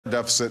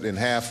deficit in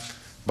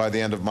half by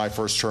the end of my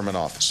first term in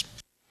office.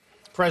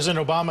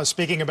 President Obama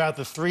speaking about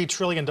the $3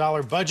 trillion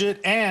budget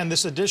and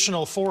this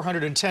additional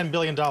 $410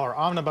 billion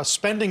omnibus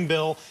spending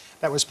bill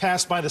that was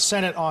passed by the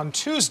Senate on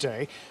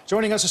Tuesday.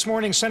 Joining us this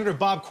morning, Senator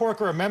Bob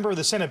Corker, a member of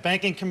the Senate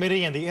Banking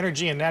Committee and the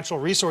Energy and Natural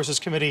Resources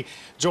Committee,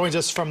 joins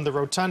us from the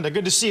Rotunda.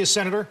 Good to see you,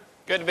 Senator.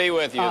 Good to be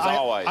with you, as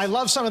always. I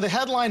love some of the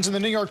headlines in the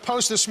New York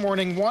Post this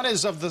morning. One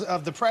is of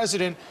the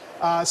president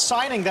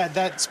signing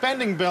that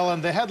spending bill,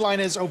 and the headline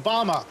is,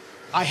 Obama,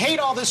 I hate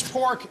all this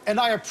pork, and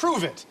I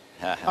approve it.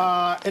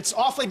 It's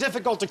awfully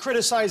difficult to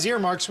criticize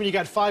earmarks when you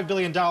got $5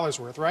 billion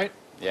worth, right?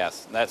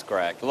 Yes, that's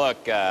correct.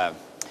 Look, the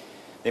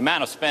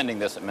amount of spending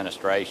this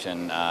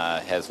administration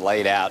has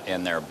laid out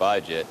in their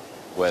budget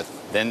with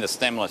then the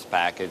stimulus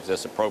package,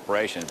 this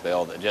appropriations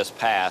bill that just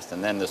passed,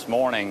 and then this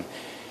morning,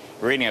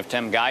 reading of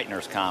Tim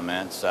Geithner's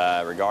comments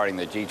regarding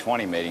the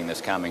G20 meeting that's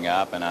coming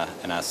up and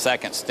a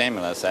second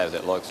stimulus, as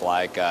it looks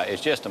like,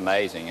 it's just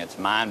amazing. It's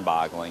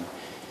mind-boggling.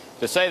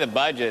 To say the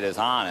budget is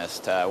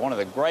honest, one of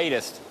the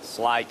greatest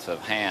sleights of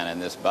hand in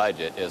this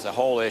budget is the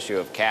whole issue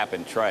of cap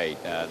and trade.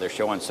 They're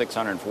showing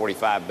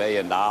 $645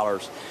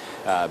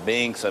 billion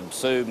being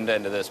subsumed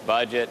into this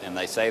budget, and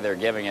they say they're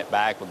giving it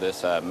back with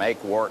this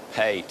make work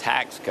pay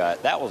tax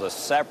cut. That was a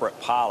separate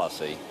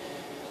policy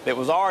that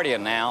was already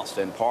announced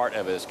in part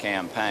of his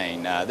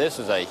campaign. This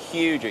is a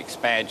huge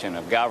expansion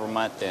of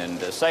government, and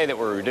to say that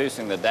we're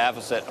reducing the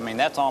deficit, I mean,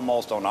 that's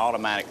almost on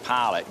automatic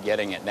pilot,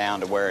 getting it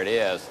down to where it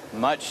is.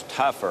 Much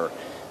tougher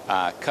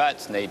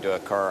cuts need to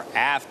occur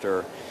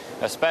after,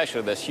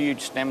 especially this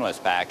huge stimulus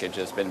package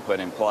has been put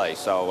in place.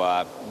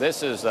 So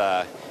this is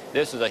a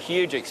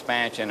huge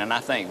expansion, and I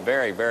think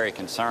very, very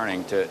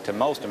concerning to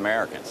most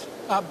Americans.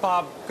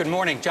 Bob, good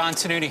morning. John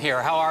Sununu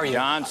here. How are you?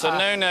 John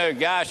Sununu,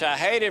 gosh, I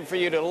hated for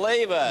you to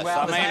leave us.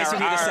 Well,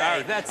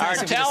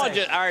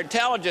 our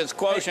intelligence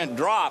quotient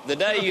dropped the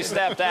day you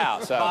stepped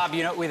out. So. Bob,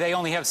 you know, they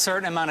only have a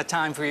certain amount of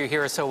time for you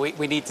here, so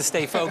we need to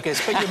stay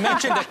focused. But you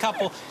mentioned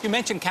you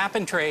mentioned cap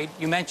and trade,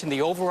 you mentioned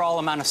the overall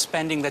amount of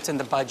spending that's in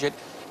the budget,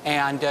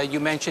 and you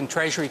mentioned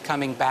Treasury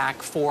coming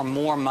back for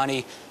more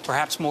money,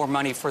 perhaps more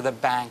money for the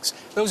banks.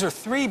 Those are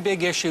three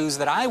big issues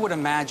that I would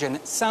imagine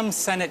some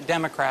Senate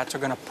Democrats are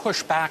going to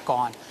push back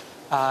on.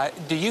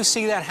 Do you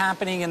see that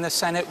happening in the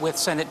Senate with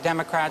Senate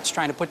Democrats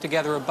trying to put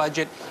together a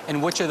budget?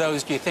 And which of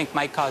those do you think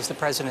might cause the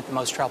president the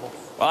most trouble?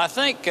 Well, I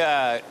think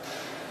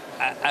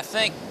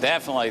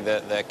definitely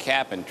the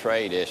cap and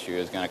trade issue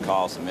is going to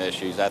cause some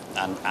issues.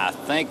 I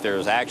think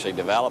there's actually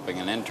developing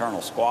an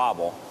internal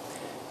squabble.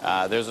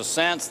 There's a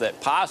sense that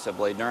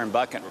possibly during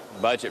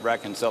budget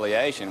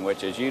reconciliation,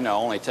 which, as you know,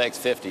 only takes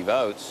 51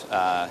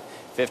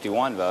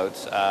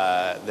 votes,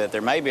 that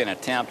there may be an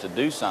attempt to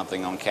do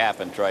something on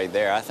cap and trade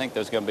there. I think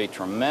there's going to be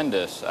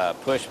tremendous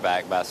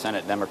pushback by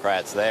Senate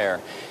Democrats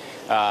there.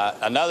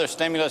 Another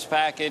stimulus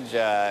package,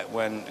 I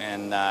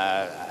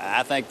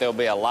think there'll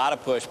be a lot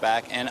of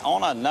pushback. And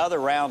on another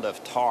round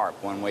of TARP,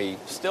 when we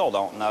still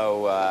don't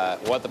know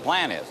what the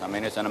plan is. I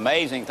mean, it's an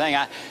amazing thing.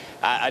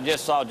 I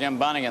just saw Jim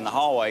Bunning in the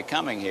hallway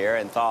coming here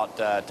and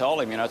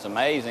told him, you know, it's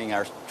amazing.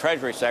 Our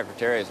Treasury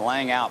Secretary is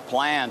laying out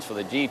plans for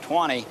the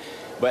G20,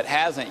 but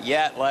hasn't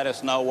yet let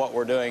us know what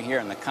we're doing here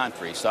in the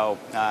country. So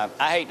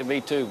I hate to be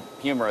too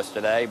humorous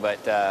today, but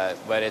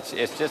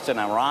it's just an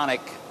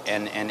ironic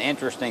and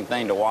interesting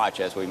thing to watch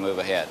as we move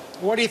ahead.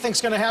 What do you think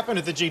is going to happen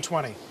at the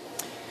G20?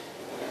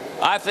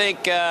 I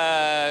think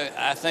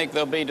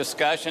there'll be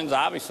discussions.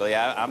 Obviously,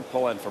 I'm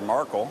pulling for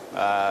Merkel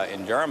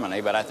in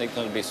Germany, but I think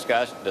there'll be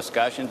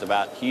discussions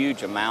about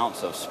huge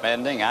amounts of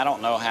spending. I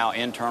don't know how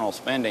internal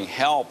spending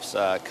helps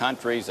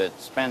countries that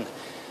spend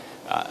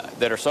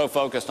that are so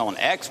focused on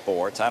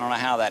exports. I don't know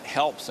how that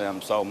helps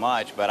them so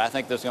much, but I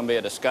think there's going to be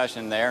a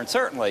discussion there, and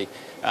certainly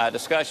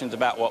discussions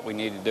about what we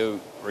need to do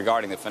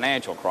regarding the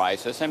financial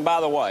crisis. And by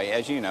the way,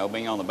 as you know,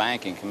 being on the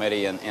banking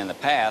committee in the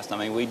past, I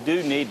mean, we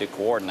do need to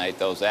coordinate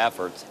those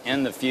efforts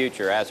in the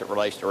future as it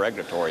relates to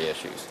regulatory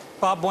issues.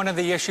 Bob, one of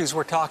the issues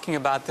we're talking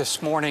about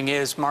this morning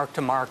is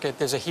mark-to-market.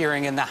 There's a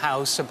hearing in the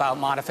House about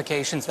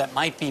modifications that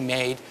might be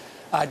made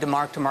to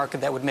mark-to-market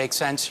that would make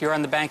sense. You're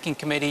on the banking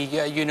committee.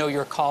 You know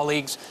your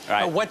colleagues.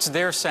 Right. What's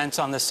their sense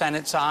on the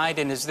Senate side?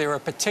 And is there a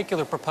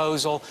particular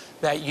proposal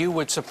that you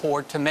would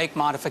support to make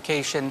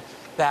modification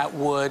that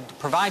would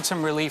provide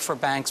some relief for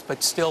banks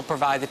but still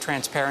provide the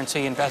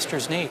transparency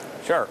investors need?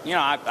 Sure. You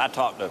know, I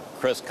talked to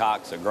Chris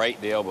Cox a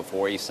great deal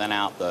before he sent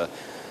out the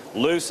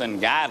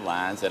loosened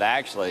guidelines that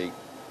actually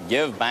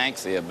give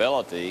banks the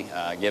ability,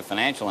 give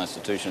financial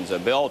institutions the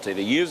ability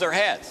to use their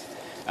heads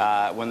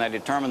when they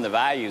determine the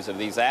values of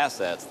these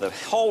assets. The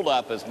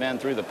holdup has been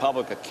through the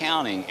public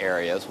accounting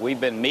areas.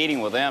 We've been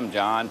meeting with them,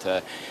 John,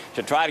 to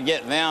try to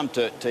get them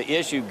to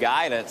issue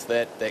guidance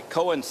that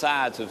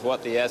coincides with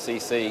what the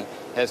SEC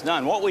has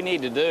done. What we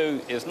need to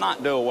do is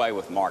not do away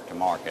with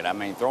mark-to-market. I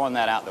mean, throwing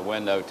that out the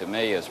window to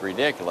me is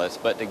ridiculous,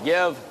 but to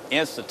give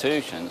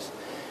institutions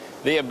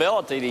the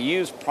ability to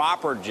use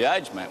proper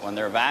judgment when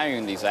they're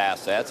valuing these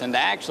assets and to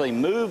actually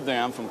move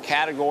them from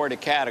category to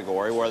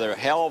category where they're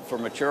held for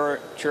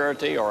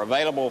maturity or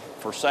available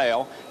for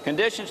sale.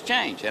 Conditions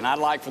change, and I'd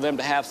like for them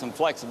to have some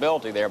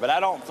flexibility there, but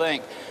I don't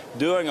think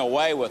doing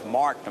away with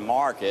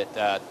mark-to-market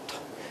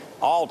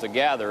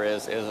altogether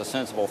is a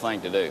sensible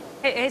thing to do.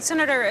 Hey,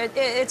 Senator,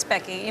 it's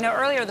Becky. You know,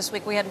 earlier this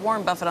week we had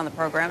Warren Buffett on the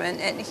program,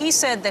 and he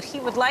said that he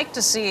would like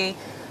to see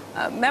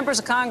members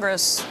of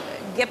Congress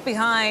get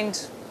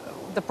behind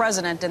the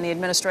president and the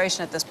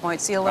administration at this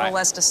point, see a little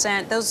less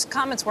dissent. Those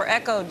comments were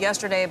echoed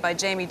yesterday by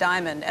Jamie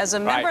Dimon. As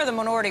a member of the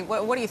minority,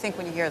 what do you think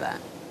when you hear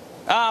that?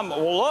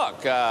 Well,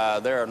 look,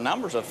 there are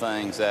numbers of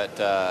things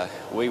that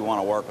we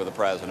want to work with the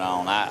president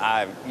on.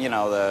 I've been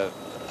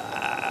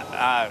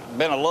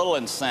a little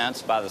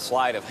incensed by the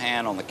sleight of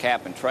hand on the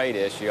cap and trade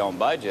issue on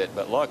budget,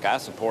 but look, I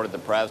supported the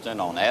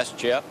president on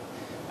S-chip.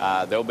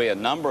 There'll be a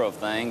number of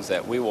things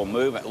that we will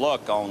move.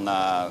 Look,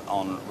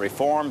 on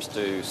reforms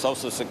to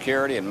Social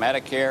Security and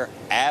Medicare,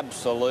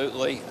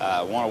 absolutely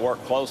want to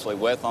work closely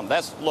with them.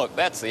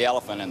 That's the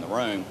elephant in the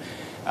room.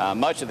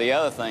 Much of the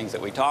other things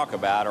that we talk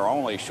about are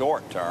only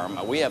short term.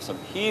 We have some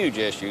huge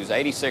issues,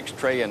 $86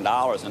 trillion in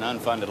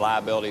unfunded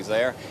liabilities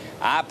there.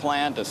 I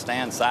plan to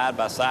stand side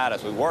by side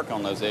as we work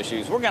on those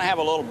issues. We're going to have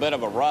a little bit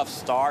of a rough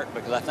start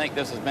because I think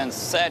this has been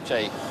such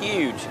a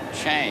huge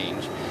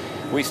change.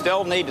 We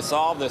still need to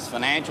solve this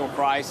financial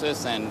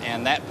crisis,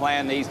 and that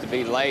plan needs to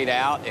be laid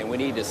out, and we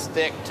need to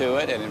stick to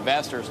it, and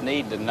investors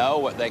need to know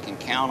what they can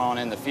count on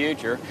in the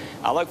future.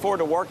 I look forward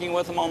to working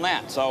with them on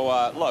that.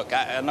 So, look,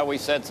 I know we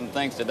said some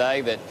things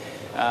today that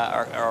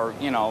are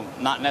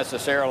not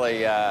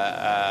necessarily,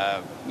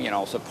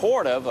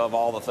 supportive of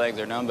all the things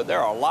they're doing, but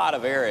there are a lot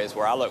of areas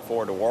where I look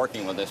forward to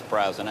working with this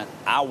president.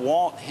 I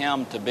want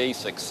him to be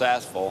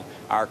successful.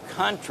 Our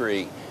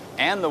country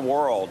and the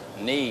world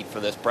need for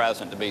this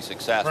president to be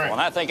successful.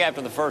 And I think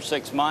after the first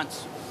 6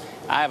 months,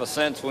 I have a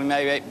sense we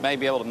may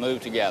be able to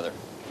move together.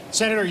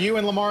 Senator, you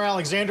and Lamar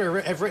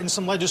Alexander have written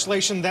some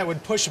legislation that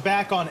would push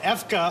back on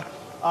EFCA,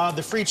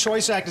 the Free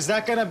Choice Act. Is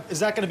that going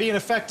to be an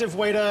effective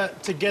way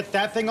to get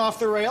that thing off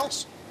the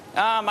rails?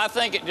 I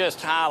think it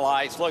just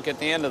highlights, look, at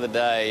the end of the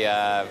day,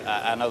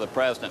 I know the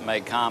president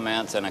made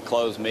comments in a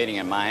closed meeting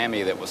in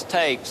Miami that was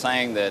taped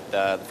saying that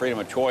the Freedom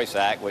of Choice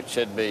Act, which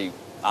should be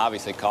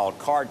obviously called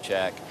card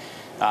check,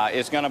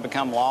 is going to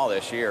become law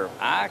this year.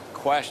 I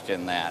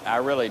question that. I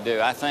really do.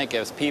 I think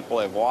as people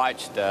have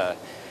watched the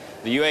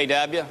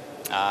UAW,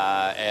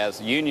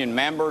 as union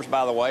members,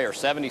 by the way, are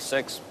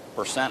 76%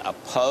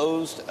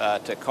 opposed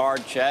to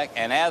card check,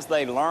 and as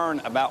they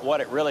learn about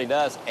what it really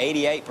does,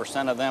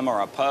 88% of them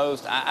are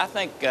opposed. I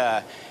think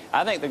they're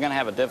going to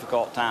have a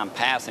difficult time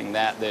passing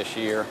that this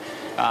year.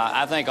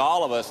 I think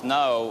all of us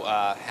know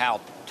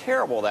how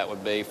terrible that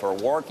would be for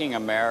working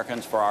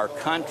Americans, for our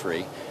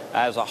country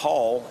as a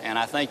whole, and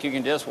I think you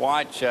can just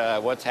watch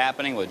what's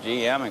happening with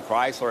GM and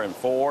Chrysler and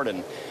Ford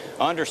and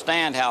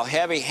understand how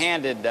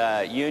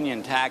heavy-handed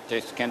union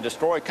tactics can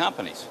destroy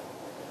companies.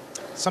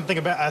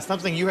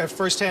 Something you have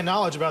firsthand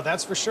knowledge about,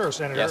 that's for sure,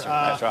 Senator. Yes, sir.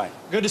 That's right.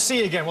 Good to see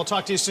you again. We'll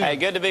talk to you soon. Hey,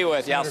 good to be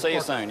with you. I'll Senator see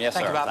you Corker. soon. Yes, sir.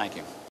 Thank you, Bob. Thank you.